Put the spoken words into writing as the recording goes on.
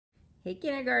Hey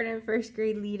kindergarten first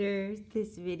grade leaders,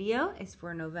 this video is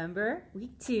for November,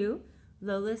 week 2.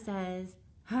 Lola says,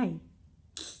 hi.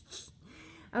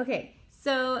 Okay,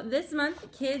 so this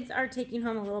month kids are taking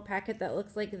home a little packet that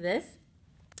looks like this.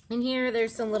 In here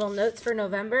there's some little notes for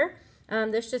November.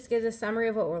 This just gives a summary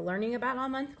of what we're learning about all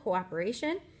month,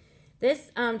 cooperation.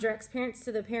 This directs parents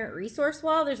to the parent resource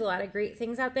wall. There's a lot of great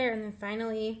things out there. And then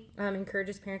finally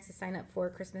encourages parents to sign up for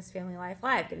Christmas Family Life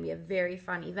Live. Going to be a very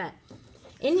fun event.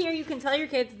 In here, you can tell your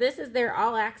kids this is their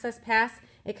all-access pass.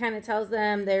 It kind of tells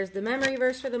them there's the memory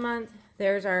verse for the month,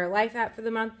 there's our life app for the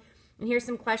month, and here's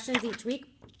some questions each week.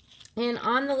 And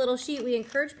on the little sheet, we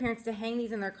encourage parents to hang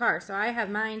these in their car. So I have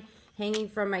mine hanging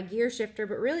from my gear shifter,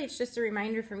 but really it's just a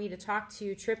reminder for me to talk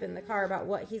to Tripp in the car about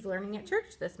what he's learning at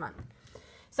church this month.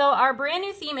 So our brand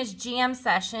new theme is jam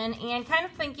session, and kind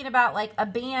of thinking about like a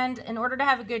band. In order to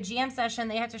have a good jam session,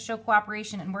 they have to show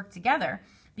cooperation and work together.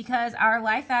 Because our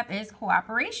life app is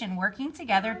cooperation, working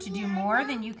together to do more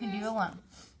than you can do alone.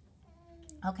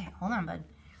 Okay, hold on, bud.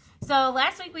 So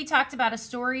last week we talked about a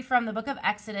story from the book of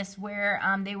Exodus where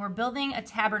they were building a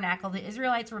tabernacle. The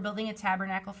Israelites were building a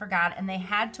tabernacle for God, and they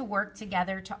had to work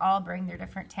together to all bring their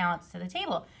different talents to the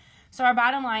table. So our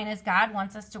bottom line is God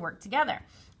wants us to work together.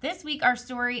 This week our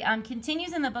story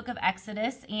continues in the book of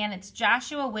Exodus, and it's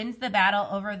Joshua wins the battle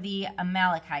over the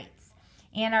Amalekites.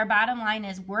 And our bottom line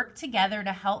is work together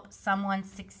to help someone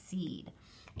succeed.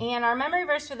 And our memory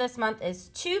verse for this month is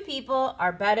 2 people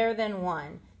are better than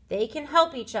 1. They can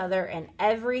help each other in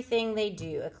everything they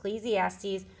do.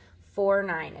 Ecclesiastes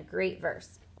 4:9, a great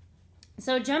verse.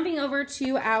 So jumping over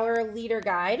to our leader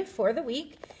guide for the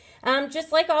week.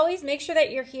 Just like always, make sure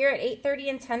that you're here at 8:30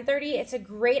 and 10:30. It's a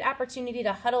great opportunity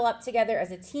to huddle up together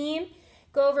as a team.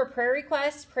 Go over prayer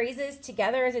requests, praises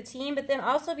together as a team, but then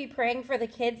also be praying for the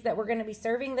kids that we're going to be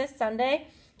serving this Sunday.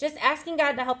 Just asking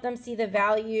God to help them see the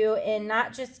value in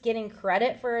not just getting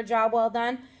credit for a job well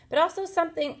done, but also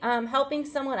something helping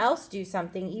someone else do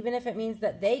something, even if it means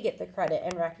that they get the credit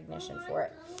and recognition for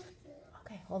it.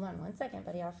 Okay, hold on one second,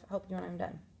 buddy. I'll help you when I'm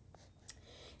done.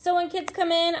 So when kids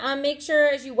come in, make sure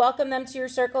as you welcome them to your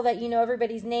circle that you know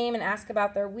everybody's name and ask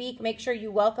about their week. Make sure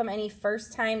you welcome any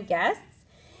first-time guests.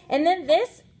 And then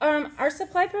this, our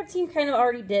supply prep team kind of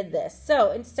already did this.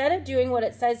 So instead of doing what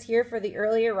it says here for the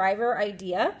early arriver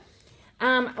idea,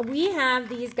 we have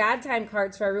these God time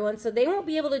cards for everyone. So they won't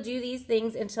be able to do these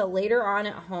things until later on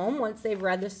at home once they've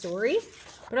read the story.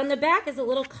 But on the back is a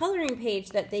little coloring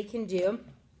page that they can do.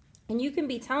 And you can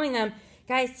be telling them,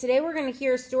 guys, today we're going to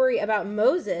hear a story about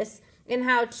Moses and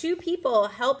how 2 people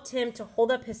helped him to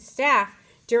hold up his staff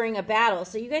during a battle.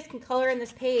 So you guys can color in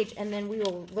this page, and then we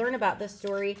will learn about this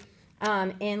story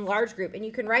in large group. And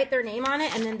you can write their name on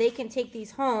it, and then they can take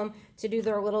these home to do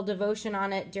their little devotion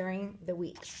on it during the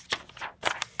week.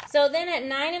 So then at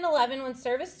 9 and 11, when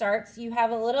service starts, you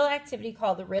have a little activity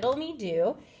called the Riddle Me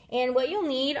Do. And what you'll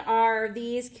need are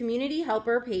these community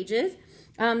helper pages.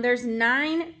 There's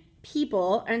 9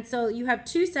 people, and so you have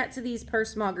 2 sets of these per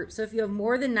small group. So if you have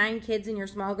more than 9 kids in your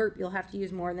small group, you'll have to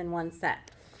use more than 1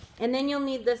 set. And then you'll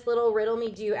need this little Riddle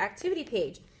Me Do activity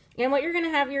page. And what you're going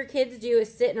to have your kids do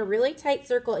is sit in a really tight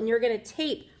circle, and you're going to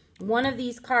tape one of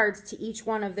these cards to each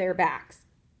one of their backs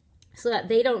so that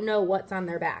they don't know what's on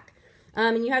their back.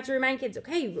 And you have to remind kids,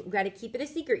 okay, you've got to keep it a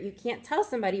secret. You can't tell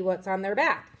somebody what's on their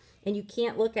back, and you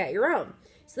can't look at your own.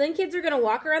 So then kids are going to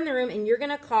walk around the room, and you're going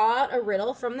to call out a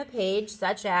riddle from the page,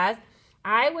 such as,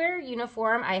 I wear a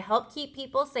uniform, I help keep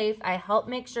people safe, I help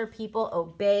make sure people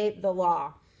obey the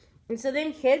law. And so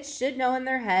then kids should know in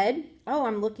their head, oh,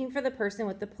 I'm looking for the person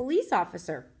with the police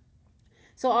officer.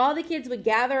 So all the kids would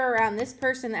gather around this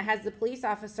person that has the police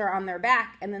officer on their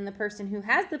back, and then the person who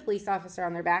has the police officer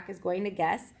on their back is going to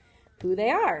guess who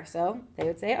they are. So they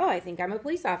would say, oh, I think I'm a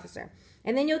police officer.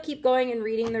 And then you'll keep going and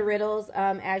reading the riddles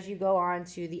as you go on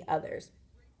to the others.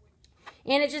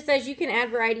 And it just says you can add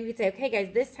variety. You could say, okay,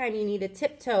 guys, this time you need to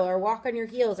tiptoe or walk on your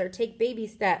heels or take baby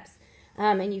steps.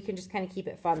 And you can just kind of keep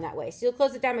it fun that way. So you'll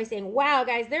close it down by saying, wow,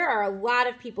 guys, there are a lot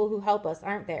of people who help us,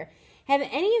 aren't there? Have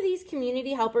any of these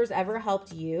community helpers ever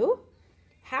helped you?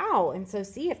 How? And so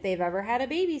see if they've ever had a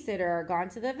babysitter or gone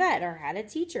to the vet or had a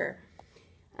teacher.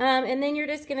 And then you're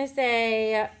just going to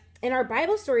say, in our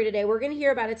Bible story today, we're going to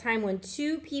hear about a time when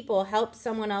 2 people helped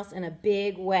someone else in a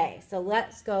big way. So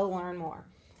let's go learn more.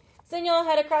 So then you'll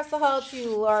head across the hall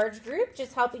to large group,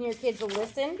 just helping your kids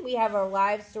listen. We have our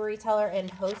live storyteller and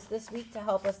host this week to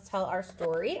help us tell our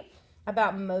story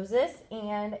about Moses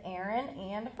and Aaron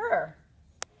and Hur.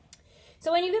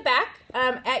 So when you get back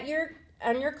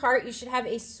on your cart, you should have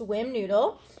a swim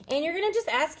noodle. And you're going to just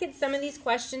ask kids some of these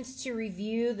questions to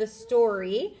review the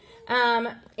story.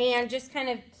 and just kind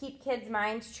of keep kids'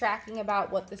 minds tracking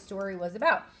about what the story was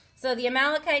about. So the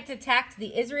Amalekites attacked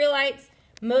the Israelites.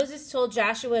 Moses told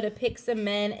Joshua to pick some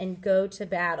men and go to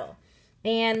battle.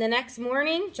 And the next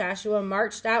morning, Joshua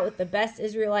marched out with the best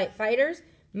Israelite fighters.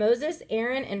 Moses,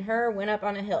 Aaron, and Hur went up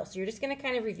on a hill. So you're just going to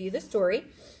kind of review the story.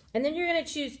 And then you're going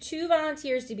to choose 2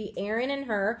 volunteers to be Aaron and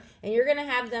Hur. And you're going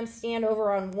to have them stand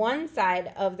over on one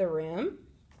side of the room.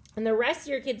 And the rest of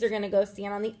your kids are going to go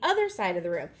stand on the other side of the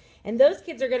room. And those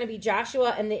kids are going to be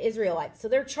Joshua and the Israelites. So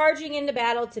they're charging into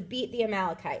battle to beat the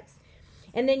Amalekites.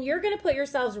 And then you're going to put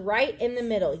yourselves right in the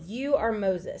middle. You are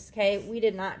Moses, okay? We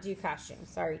did not do costumes.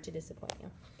 Sorry to disappoint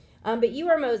you. But you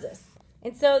are Moses.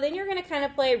 And so then you're going to kind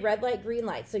of play red light, green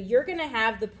light. So you're going to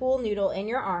have the pool noodle in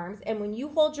your arms. And when you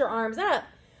hold your arms up,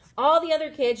 all the other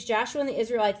kids, Joshua and the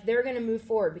Israelites, they're going to move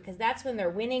forward because that's when they're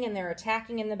winning and they're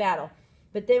attacking in the battle.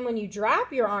 But then when you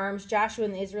drop your arms, Joshua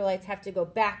and the Israelites have to go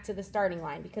back to the starting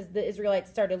line because the Israelites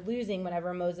started losing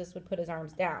whenever Moses would put his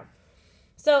arms down.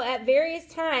 So at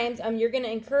various times, you're going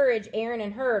to encourage Aaron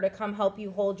and Hur to come help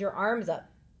you hold your arms up.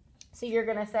 So you're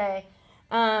going to say,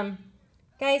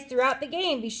 guys, throughout the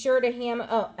game, be sure to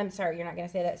I'm sorry, you're not going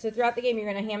to say that. So throughout the game,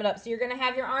 you're going to ham it up. So you're going to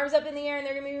have your arms up in the air, and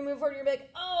they're going to maybe move forward. You're going to be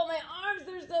like, oh, my arms,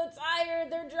 they're so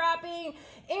tired. They're dropping.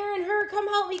 Aaron, Hur, come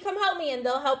help me. And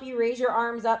they'll help you raise your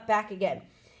arms up back again.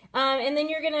 And then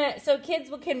you're going to, so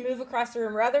kids can move across the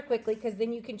room rather quickly because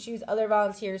then you can choose other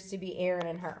volunteers to be Aaron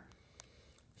and Hur.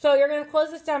 So you're going to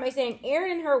close this down by saying Aaron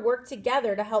and Hur worked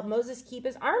together to help Moses keep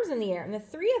his arms in the air. And the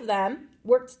 3 of them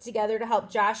worked together to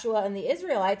help Joshua and the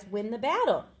Israelites win the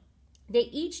battle. They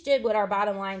each did what our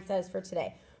bottom line says for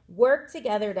today. Work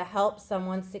together to help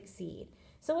someone succeed.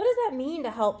 So what does that mean to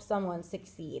help someone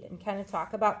succeed? And kind of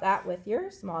talk about that with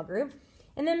your small group.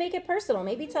 And then make it personal.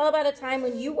 Maybe tell about a time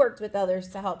when you worked with others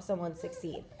to help someone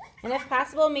succeed. And if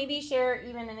possible, maybe share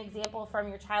even an example from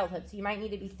your childhood. So you might need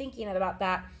to be thinking about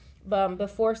that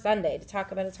before Sunday to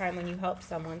talk about a time when you helped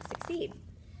someone succeed.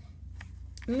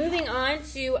 Moving on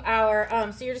to our,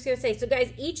 so you're just going to say, so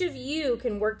guys, each of you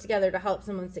can work together to help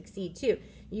someone succeed too.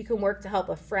 You can work to help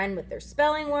a friend with their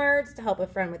spelling words, to help a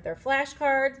friend with their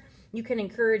flashcards. You can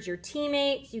encourage your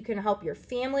teammates. You can help your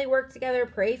family work together,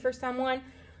 pray for someone.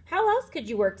 How else could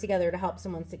you work together to help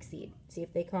someone succeed? See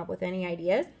if they come up with any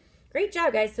ideas. Great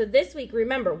job, guys. So this week,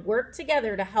 remember, work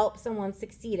together to help someone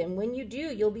succeed. And when you do,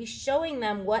 you'll be showing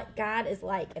them what God is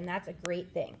like, and that's a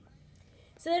great thing.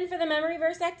 So then for the memory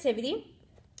verse activity,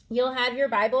 you'll have your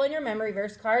Bible and your memory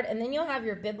verse card, and then you'll have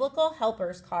your biblical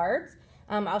helpers cards.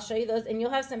 I'll show you those, and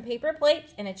you'll have some paper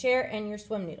plates and a chair and your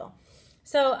swim noodle.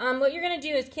 So what you're going to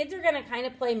do is kids are going to kind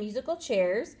of play musical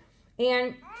chairs.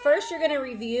 And first, you're going to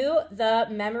review the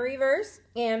memory verse,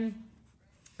 and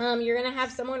you're going to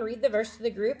have someone read the verse to the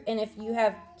group, and if you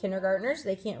have kindergartners,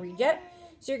 they can't read yet,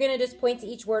 so you're going to just point to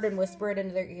each word and whisper it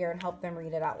into their ear and help them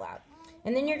read it out loud.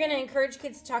 And then you're going to encourage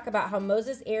kids to talk about how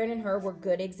Moses, Aaron, and Hur were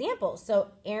good examples.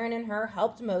 So Aaron and Hur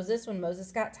helped Moses when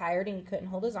Moses got tired and he couldn't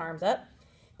hold his arms up,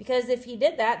 because if he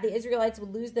did that, the Israelites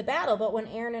would lose the battle, but when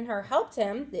Aaron and Hur helped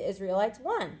him, the Israelites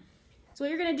won. So what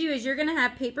you're going to do is you're going to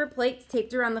have paper plates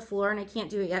taped around the floor, and I can't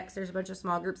do it yet because there's a bunch of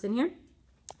small groups in here.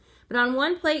 But on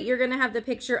one plate, you're going to have the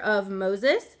picture of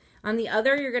Moses. On the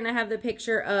other, you're going to have the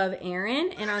picture of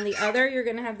Aaron. And on the other, you're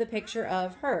going to have the picture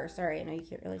of Hur. Sorry, I know you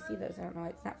can't really see those. I don't know why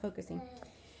it's not focusing.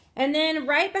 And then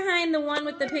right behind the one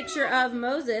with the picture of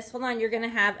Moses, hold on, you're going to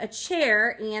have a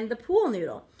chair and the pool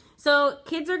noodle. So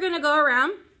kids are going to go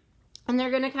around, and they're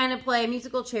going to kind of play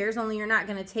musical chairs, only you're not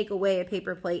going to take away a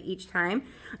paper plate each time.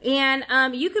 And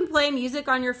you can play music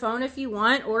on your phone if you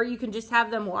want, or you can just have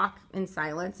them walk in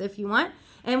silence if you want.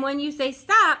 And when you say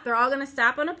stop, they're all going to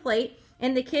stop on a plate.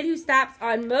 And the kid who stops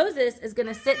on Moses is going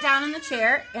to sit down in the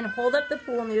chair and hold up the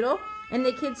pool noodle. And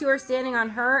the kids who are standing on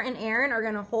Hur and Aaron are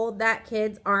going to hold that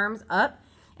kid's arms up.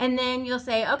 And then you'll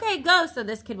say, okay, go. So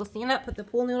this kid will stand up, put the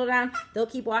pool noodle down. They'll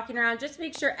keep walking around. Just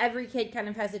make sure every kid kind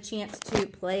of has a chance to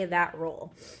play that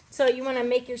role. So you want to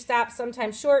make your stops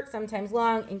sometimes short, sometimes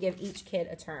long, and give each kid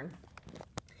a turn.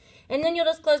 And then you'll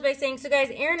just close by saying, so guys,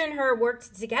 Aaron and Hur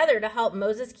worked together to help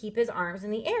Moses keep his arms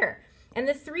in the air. And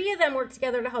the 3 of them worked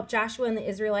together to help Joshua and the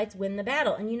Israelites win the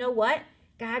battle. And you know what?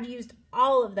 God used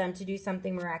all of them to do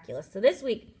something miraculous. So this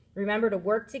week, remember to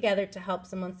work together to help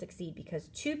someone succeed, because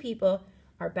 2 people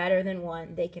are better than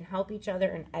 1. They can help each other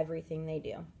in everything they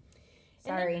do.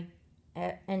 Sorry,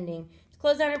 ending. To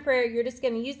close down in prayer, you're just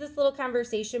going to use this little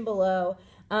conversation below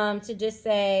to just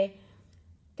say,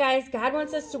 guys, God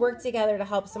wants us to work together to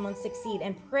help someone succeed,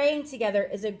 and praying together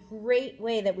is a great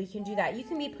way that we can do that. You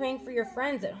can be praying for your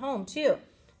friends at home too.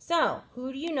 So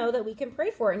who do you know that we can pray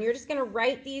for? And you're just going to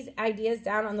write these ideas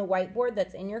down on the whiteboard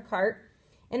that's in your cart,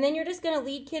 And then you're just going to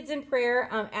lead kids in prayer,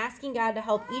 asking God to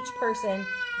help each person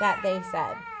that they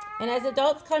said. And as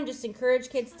adults come, just encourage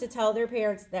kids to tell their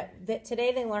parents that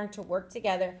today they learned to work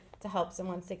together to help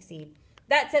someone succeed.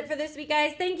 That's it for this week,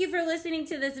 guys. Thank you for listening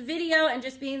to this video and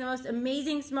just being the most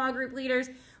amazing small group leaders.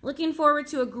 Looking forward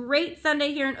to a great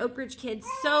Sunday here in Oak Ridge Kids.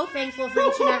 So thankful for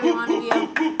each and every one of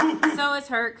you. So is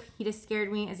Herc. He just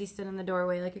scared me as he stood in the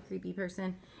doorway like a creepy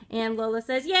person. And Lola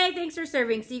says, yay, thanks for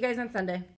serving. See you guys on Sunday.